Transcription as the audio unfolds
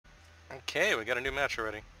Okay, we got a new match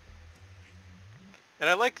already. And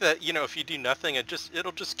I like that, you know, if you do nothing,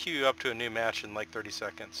 it'll just queue you up to a new match in like 30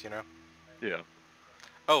 seconds, you know? Yeah.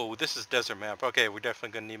 Oh, this is desert map. Okay, we're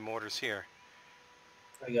definitely gonna need mortars here.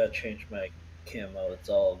 I gotta change my camo. It's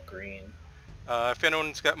all green. If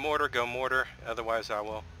anyone's got mortar, go mortar. Otherwise, I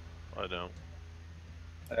will. I don't.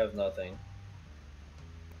 I have nothing.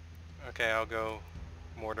 Okay, I'll go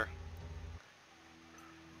mortar.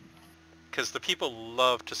 Because the people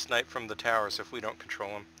love to snipe from the towers if we don't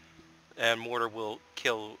control them. And mortar will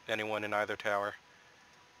kill anyone in either tower.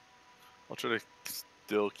 I'll try to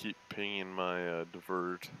still keep pinging my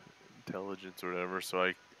divert intelligence or whatever,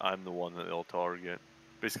 so I'm the one that they'll target.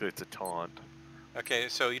 Basically, it's a taunt. Okay,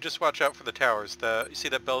 so you just watch out for the towers. You see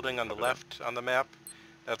that building on the left on the map?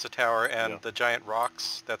 That's a tower, and the giant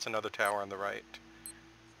rocks, that's another tower on the right.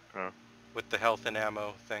 With the health and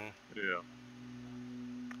ammo thing. Yeah.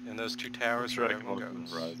 And those two towers Sure, where I can look everyone in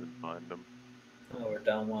goes. Horizon, find them. Oh, we're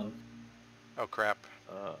down one. Oh crap.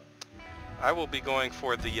 I will be going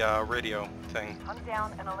for the radio thing. Hunt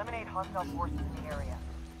down and eliminate hostile forces in the area.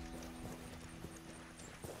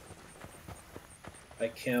 My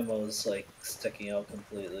camo's like sticking out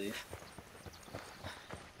completely.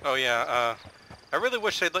 Oh yeah, I really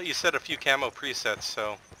wish they'd let you set a few camo presets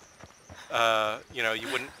so, you know,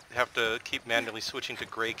 you wouldn't have to keep manually switching to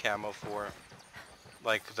gray camo for,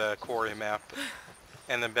 like, the quarry map,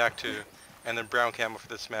 and then and then brown camo for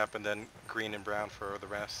this map, and then green and brown for the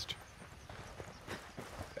rest.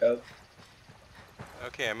 Yep.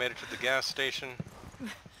 Okay, I made it to the gas station.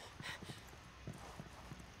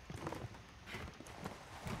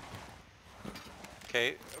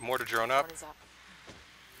 Okay, mortar drone up. One is up.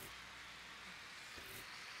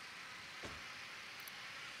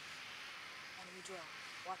 Enemy drone.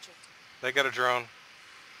 Watch it. They got a drone.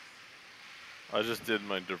 I just did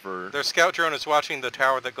my divert. Their scout drone is watching the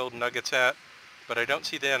tower that Golden Nugget's at, but I don't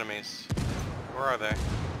see the enemies. Where are they?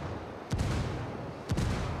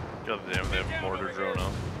 God damn, they have a mortar drone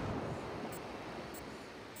up.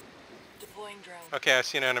 Deploying drone. Okay, I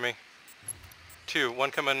see an enemy. Two,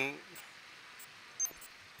 one coming.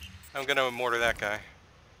 I'm gonna mortar that guy.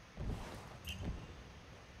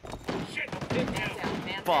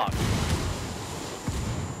 Fuck!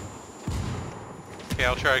 Okay,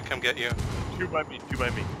 I'll try to come get you. Two by me,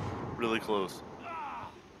 really close.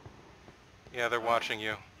 Yeah, they're watching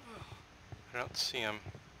you. I don't see them.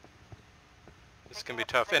 This is gonna be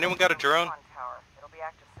tough. Anyone got a drone? It'll be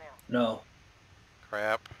active soon. No.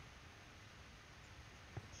 Crap.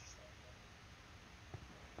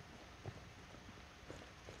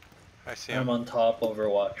 I see him. I'm on top,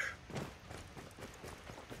 Overwatch.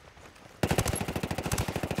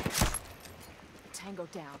 Tango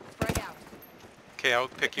down. Frag out. Okay, I'll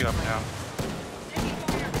pick you up now.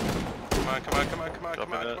 Come on, come on, come on, come on,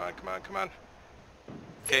 come on, come on, come on, come on.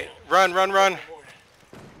 Okay, run, run, run.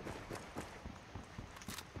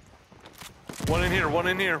 One in here, one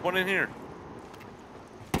in here, one in here.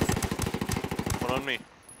 One on me.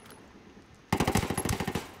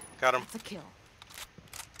 Got him. That's a kill.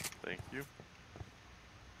 Thank you.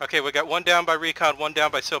 Okay, we got one down by Recon, one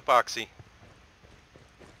down by Soapboxy.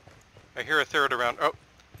 I hear a third around. Oh,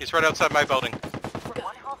 he's right outside my building.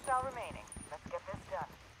 One hostile remaining. Let's get this done.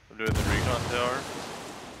 I'm doing the recon tower.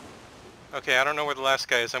 Okay, I don't know where the last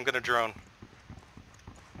guy is. I'm gonna drone.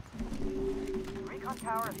 Recon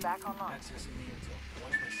tower is back online.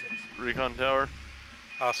 Recon tower.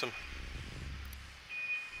 Awesome.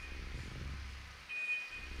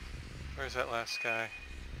 Where's that last guy?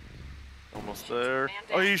 Almost there.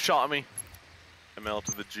 Oh, he shot me. ML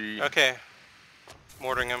to the G. Okay.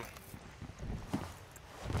 Mortaring him.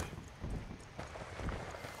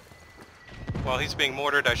 While he's being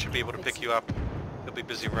mortared, I should be able to pick you up. He'll be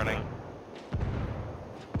busy running.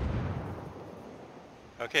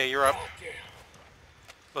 Okay, you're up.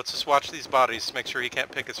 Let's just watch these bodies, make sure he can't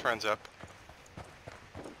pick his friends up.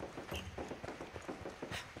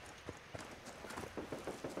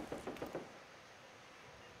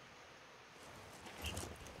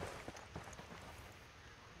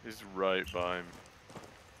 He's right by him.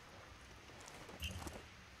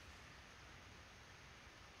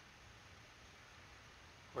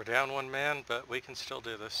 We're down one man, but we can still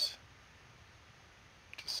do this.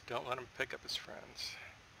 Just don't let him pick up his friends.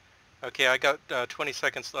 Okay, I got 20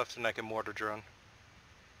 seconds left and I can mortar drone.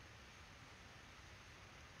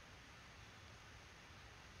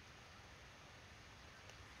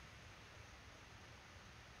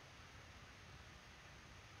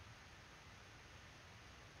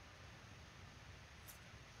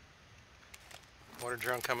 Mortar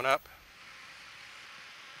drone coming up.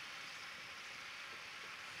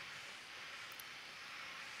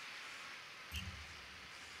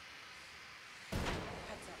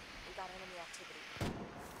 activity.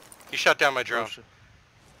 He shot down my Oh, drone. shit.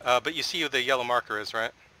 But you see who the yellow marker is,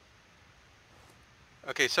 right?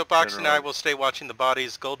 Okay, Soapbox and I General. will stay watching the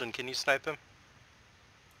bodies. Golden, can you snipe him?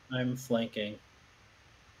 I'm flanking.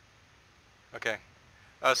 Okay.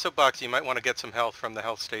 Soapbox, you might want to get some health from the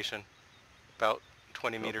health station. About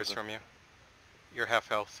 20 Go for meters that. from you. You're half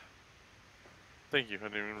health. Thank you. I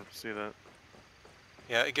didn't even see that.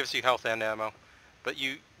 Yeah, it gives you health and ammo. But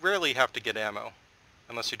you rarely have to get ammo.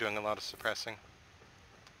 Unless you're doing a lot of suppressing.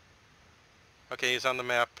 Okay, he's on the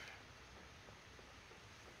map.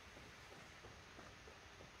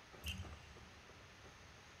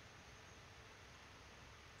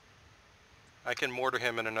 I can mortar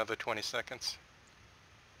him in another 20 seconds.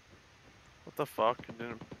 What the fuck? It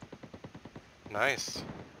didn't. Nice.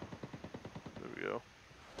 There we go.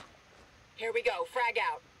 Here we go. Frag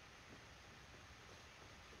out.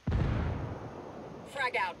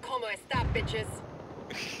 Frag out. Como está, bitches?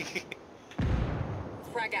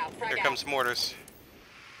 Frag out. Frag Here out. comes mortars.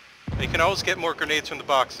 You can always get more grenades from the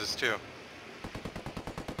boxes, too.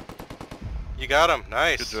 You got him.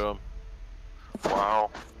 Nice. Good job. Wow.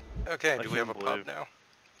 Okay, I do we have a can't pub believe- now?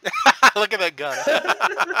 Look at that gun.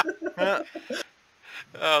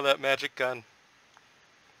 Oh, that magic gun.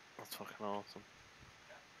 That's fucking awesome.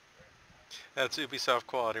 That's Ubisoft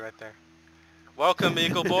quality right there. Welcome,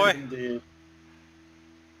 Eagle Boy. Indeed.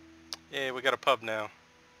 Yeah, we got a pub now.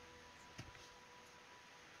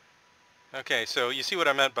 Okay, so you see what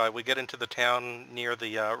I meant by we get into the town near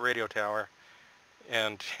the radio tower,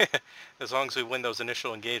 and as long as we win those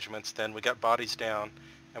initial engagements, then we got bodies down,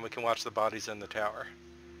 and we can watch the bodies in the tower.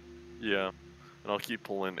 Yeah. And I'll keep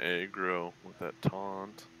pulling aggro with that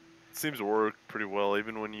taunt. It seems to work pretty well,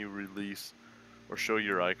 even when you release or show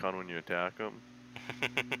your icon when you attack them.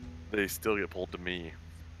 They still get pulled to me.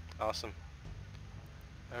 Awesome.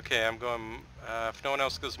 Okay, I'm going, if no one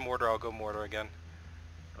else goes mortar, I'll go mortar again.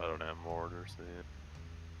 I don't have mortars yet.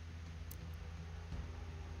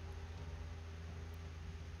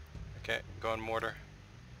 Okay, going mortar.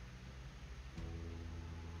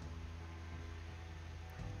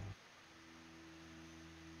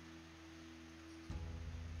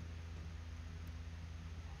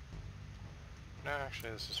 No,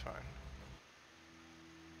 actually this is fine.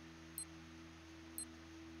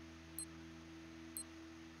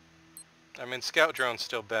 I mean, scout drone's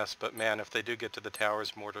still best, but man, if they do get to the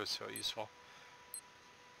towers, mortar is so useful.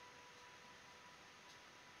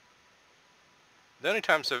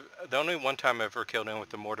 The only one time I ever killed in with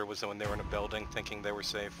the mortar was when they were in a building thinking they were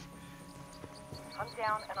safe. Hunt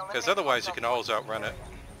down and eliminate Because otherwise you hostile can always forces outrun it.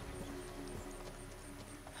 area.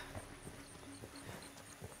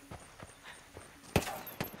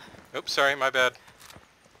 Oops, sorry, my bad.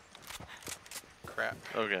 Crap.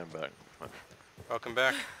 Okay, I'm back. Fine. Welcome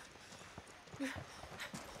back.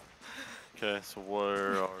 Okay, so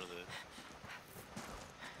where are they?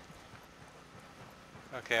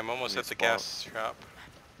 Okay, I'm almost Any at the spot? gas shop.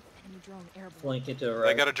 Enemy drone airborne. Flanking to the They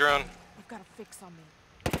right. got a drone. You've got a fix on me.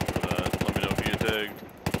 Let me know if you get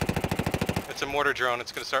tagged. It's a mortar drone.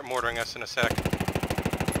 It's going to start mortaring us in a sec.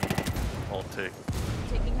 I'll take.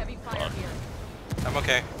 Taking heavy fire here. I'm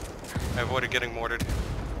okay. I avoided getting mortared. Got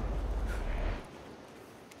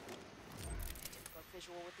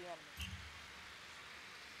visual with the enemy.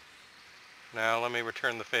 Now let me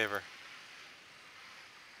return the favor.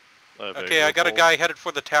 have Okay, I got a aggro guy headed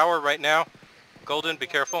for the tower right now. Golden, be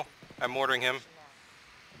careful. I'm mortaring him.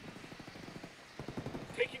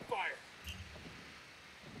 Taking fire.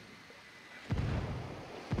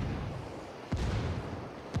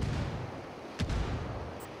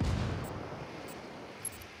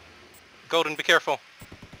 Golden, be careful.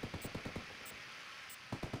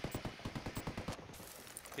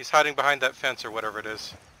 He's hiding behind that fence or whatever it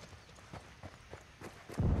is.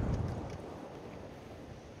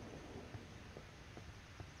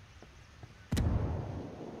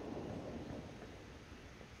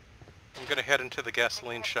 I'm gonna head into the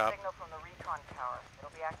gasoline shop. Signal from the Recon tower. It'll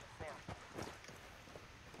be active soon.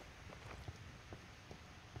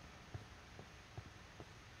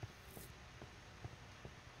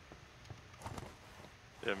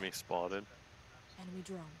 You have me spotted. Enemy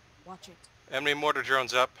drone. Watch it. Enemy mortar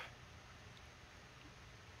drone's up.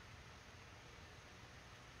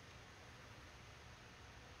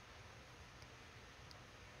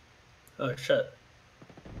 Oh shit.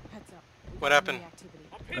 Heads up. We What got happened? enemy activity.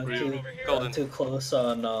 I'm I'm pinned down too, over here. Golden. I'm too close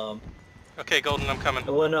on Okay, Golden, I'm coming.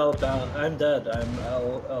 I went outbound. I'm dead. I'm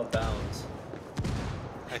outbound.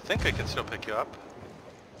 I think I can still pick you up.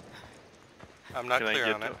 I'm not Can I clear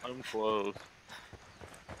get on to? it. I'm close.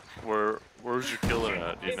 Where's your killer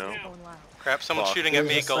at? Do you know? Going loud. Crap, someone's Fuck. shooting at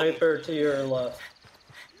There's me, a Golden. sniper to your left.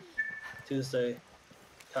 Tuesday,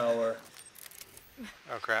 tower.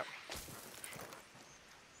 Oh crap.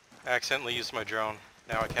 I accidentally used my drone.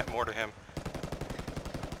 Now I can't mortar him.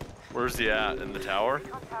 Where's he at? In the tower?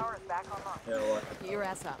 Yeah, what? Get your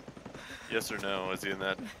ass up. Yes or no? Is he in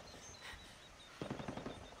that?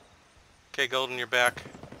 Okay, Golden, you're back.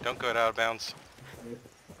 Don't go out of bounds.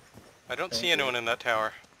 I don't Thank see you. anyone in that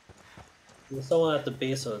tower. There's someone at the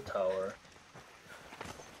base of the tower.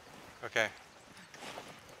 Okay.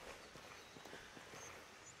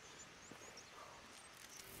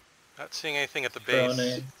 Not seeing anything at the base.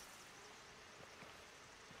 Droning.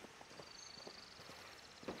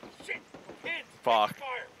 Fuck.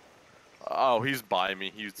 Oh, he's by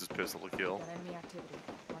me. He used his pistol to kill. Got enemy activity.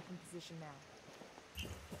 Marking position now.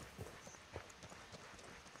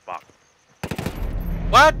 Fuck.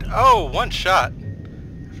 What? Oh, one shot.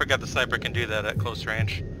 I forgot the sniper can do that at close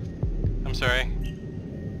range. I'm sorry.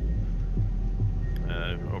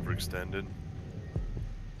 Overextended.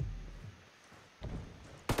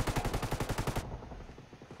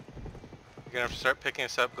 You're gonna have to start picking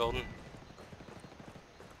us up, Golden.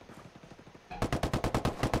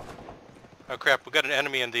 Oh crap, we got an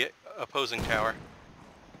enemy in the opposing tower.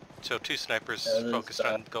 So 2 snipers Yeah, there's focused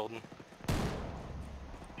on Golden.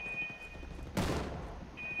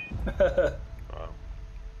 Wow.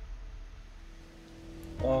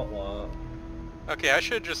 Wah, wah. Okay, I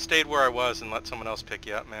should have just stayed where I was and let someone else pick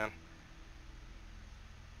you up, man.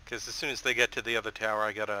 Because as soon as they get to the other tower,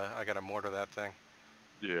 I gotta mortar that thing.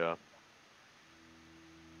 Yeah.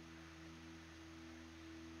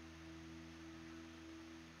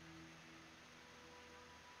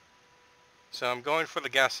 So I'm going for the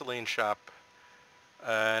gasoline shop,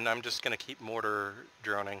 and I'm just gonna keep mortar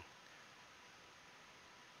droning.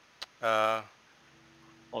 I'll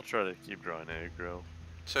try to keep drawing aggro.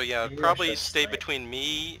 So yeah, Maybe I probably should stay snipe. between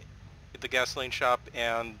me, the gasoline shop,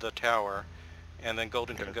 and the tower, and then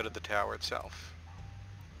Golden can Okay. go to the tower itself.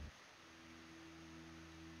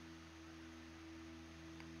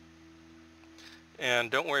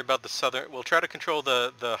 And don't worry about the southern, we'll try to control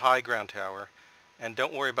the high ground tower, and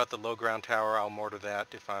don't worry about the low ground tower, I'll mortar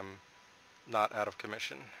that if I'm not out of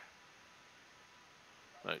commission.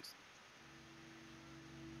 Nice.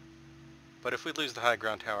 But if we lose the high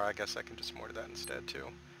ground tower, I guess I can just mortar that instead too.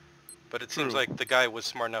 But it seems True. like the guy was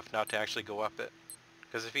smart enough not to actually go up it.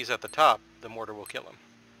 Because if he's at the top, the mortar will kill him.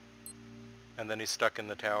 And then he's stuck in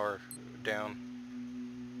the tower down.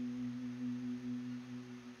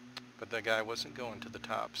 But that guy wasn't going to the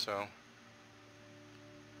top, so...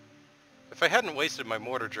 If I hadn't wasted my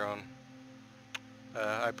mortar drone,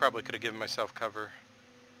 I probably could have given myself cover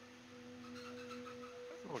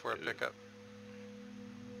for a Okay. pickup.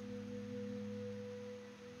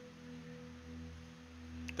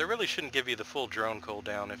 They really shouldn't give you the full drone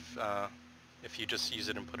cooldown if you just use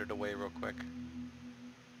it and put it away real quick.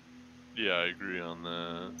 Yeah, I agree on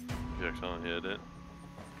that. You actually hit it.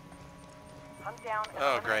 Hunt down and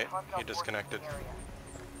Oh eliminate great, hostile he forces disconnected. in the area.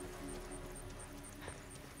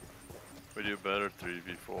 We do better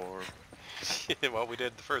 3v4. Well, we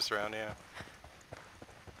did the first round, yeah.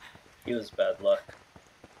 He was bad luck.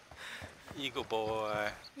 Eagle boy.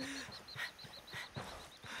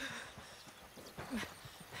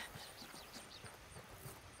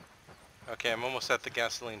 Okay, I'm almost at the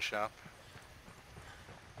gasoline shop.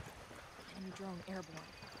 Enemy drone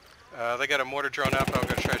airborne. They got a mortar drone up, I'm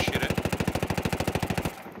gonna try to shoot it.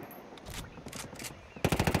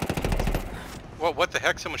 Whoa, what the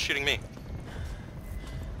heck? Someone's shooting me.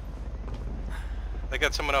 They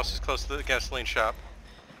got someone else who's close to the gasoline shop.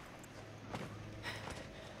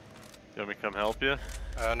 You want me to come help you?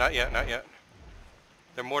 Not yet, not yet.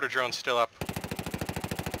 Their mortar drone's still up.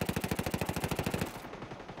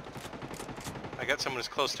 I got someone who's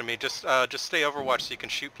close to me. Just stay overwatch so you can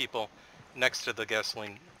shoot people next to the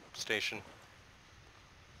gasoline station.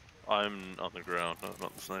 I'm on the ground,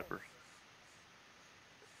 not the sniper.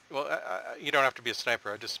 Well, you don't have to be a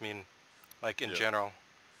sniper. I just mean, like, in Yeah. general.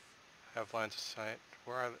 Have lines of sight.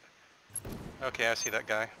 Where are they? Okay, I see that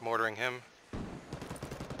guy. Mortaring him.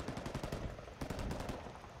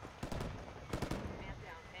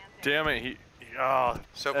 Damn it, he ah,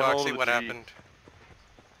 Soapboxy, what G. happened?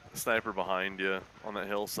 Sniper behind you on that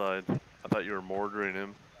hillside. I thought you were mortaring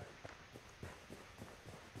him.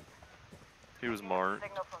 He was marked.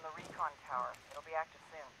 Signal from the Recon tower. It'll be active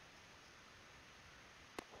soon.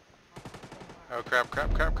 Oh crap,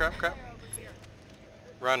 crap, crap, crap, crap.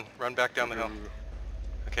 Run, run back down the hill.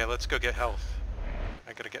 Okay, let's go get health.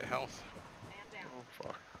 I gotta get health. Oh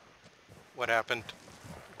fuck. What happened?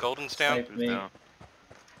 Golden's down? Snipe Who's me down?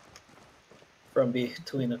 from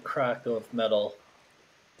between a crack of metal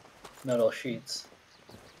sheets.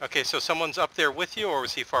 Okay, so someone's up there with you, or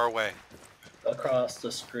was he far away? Across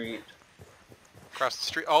the street. Across the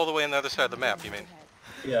street, all the way on the other side of the map, you mean?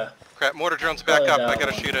 Yeah. Crap, mortar drone's back Probably up. I that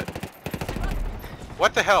gotta one. shoot it.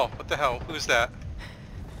 What the hell? What the hell? Who's that?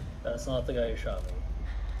 That's not the guy who shot me.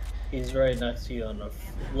 He's right next to you on the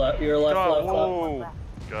left. Your left, God, left, left. whoa!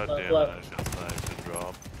 God Left, damn it, left. I should sniped and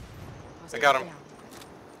drop. I got him.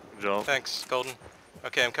 Good job. Thanks, Golden.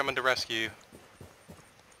 Okay, I'm coming to rescue you.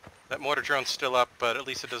 That mortar drone's still up, but at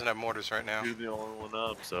least it doesn't have mortars right now. You're the only one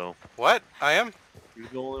up, so. What? I am? You're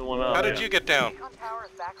the only one up. How did you get down? Recon tower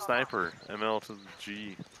is back online. Sniper, ML to the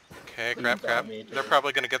G. Okay, Please crap, got crap. me, They're dude.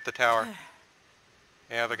 probably gonna get the tower.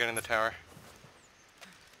 Yeah, they're getting the tower.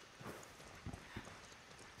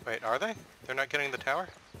 Wait, are they? They're not getting the tower?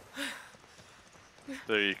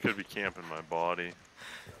 They could be camping my body.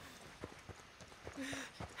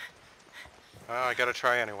 Oh, I gotta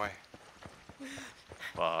try anyway.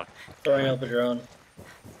 Fuck. Throwing up a drone.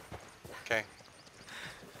 Okay.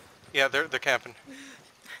 Yeah, they're camping.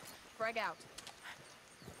 Frag out.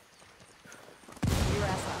 Your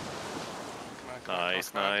ass up. Come on, come on, Nice,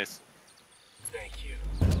 come on. nice.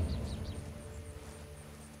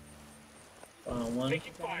 One.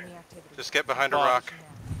 Got enemy activity. Just get behind a Fuck. rock. Position now.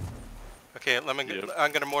 Okay, let me. Yep.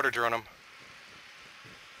 I'm gonna mortar drone him.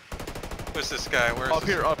 Who's this guy? Where's Up this?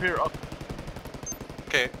 here, up here, up.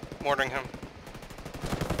 Okay, mortaring him.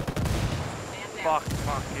 Man down.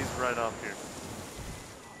 Fuck, he's right up here.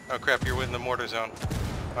 Oh crap, you're within the mortar zone.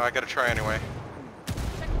 Oh, I gotta try anyway.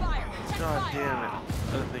 Check fire. Check God fire. damn it. I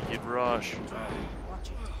didn't think he'd rush. Watch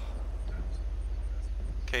it.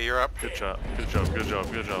 Okay, you're up. Good job, good job, good job,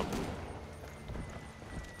 good job.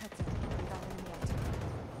 Heads up. We got enemy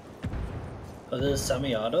activity. Oh, this is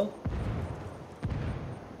semi-auto?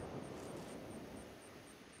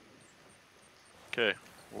 Okay,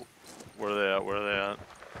 where are they at, where are they at?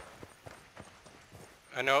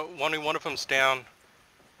 I know one of them's down.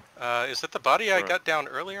 Is that the body I Where? got down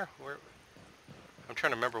earlier? Where? I'm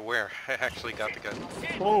trying to remember where I actually got the gun.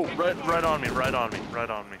 Oh, right on me, right on me, right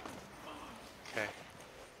on me. Okay.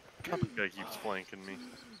 God, the guy keeps flanking me.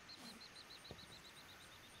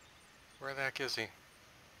 Where the heck is he?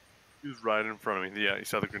 He was right in front of me. Yeah, you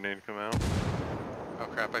saw the grenade come out? Oh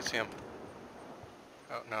crap, I see him.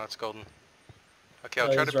 Oh no, it's Golden. Okay,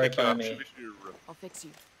 I'll Oh, try he's to right pick you by up. me. I'll fix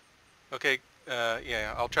you. Okay,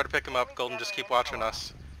 yeah, I'll try to pick him up. Golden, just keep watching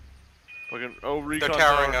us. Fucking, oh, Recon They're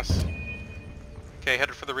towering tower. us. Okay,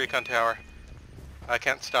 headed for the Recon tower. I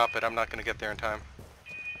can't stop it. I'm not gonna get there in time.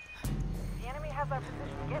 The enemy has our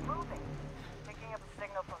position. Get moving. Picking up a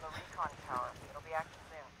signal from the recon tower. It'll be active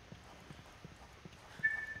soon.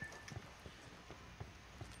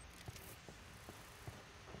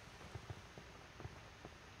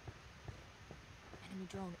 Enemy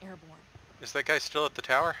drone airborne. Is that guy still at the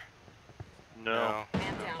tower? No. Man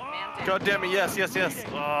down. Man down. God damn it, yes, yes, yes.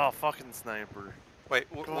 Oh, fucking sniper. Wait,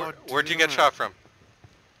 God where'd you damn get it. shot from?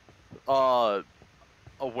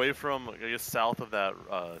 Away from, I guess, south of that,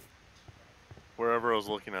 wherever I was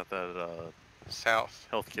looking at that, South.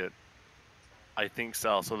 health kit. I think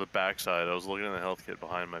south, so the backside. I was looking at the health kit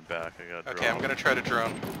behind my back. I got Okay, I'm gonna try to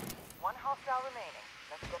drone. One hostile remaining.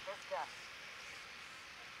 Let's get this done.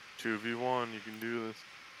 2v1, you can do this.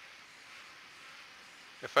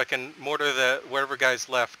 If I can mortar the wherever guy's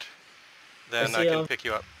left, then I see can him. pick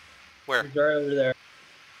you up. Where? He's right over there.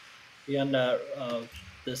 Beyond that,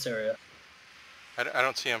 this area. I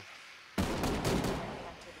don't see him.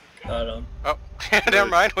 Got him. Oh, never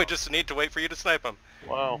mind. We just need to wait for you to snipe him.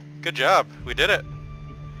 Wow. Good job. We did it.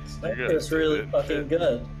 Sniper's really Good. fucking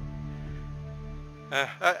good.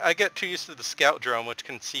 I get too used to the scout drone, which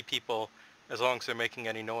can see people as long as they're making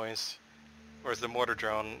any noise. Whereas the mortar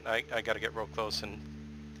drone, I gotta get real close and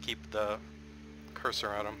keep the cursor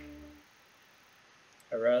on them.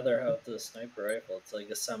 I'd rather have the sniper rifle. It's like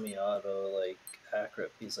a semi-auto, like,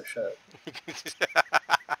 accurate piece of shit.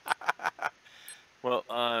 Well,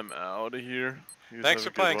 I'm out of here. You guys Thanks have for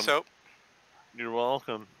a good playing, one. Soap. You're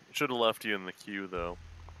welcome. Should have left you in the queue, though.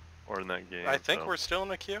 Or in that game. I think so. we're still in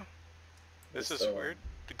the queue. This We're is still- weird.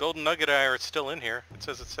 The Golden Nugget and I are still in here. It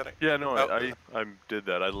says it's setting. Yeah, no, Oh. I did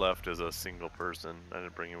that. I left as a single person. I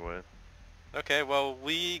didn't bring you with. Okay, well,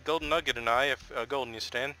 Golden Nugget and I, if Golden, you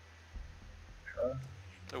staying? Sure.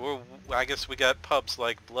 So I guess we got pubs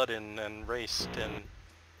like Blood and Raced and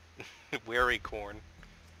Wary Corn.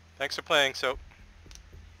 Thanks for playing, Soap.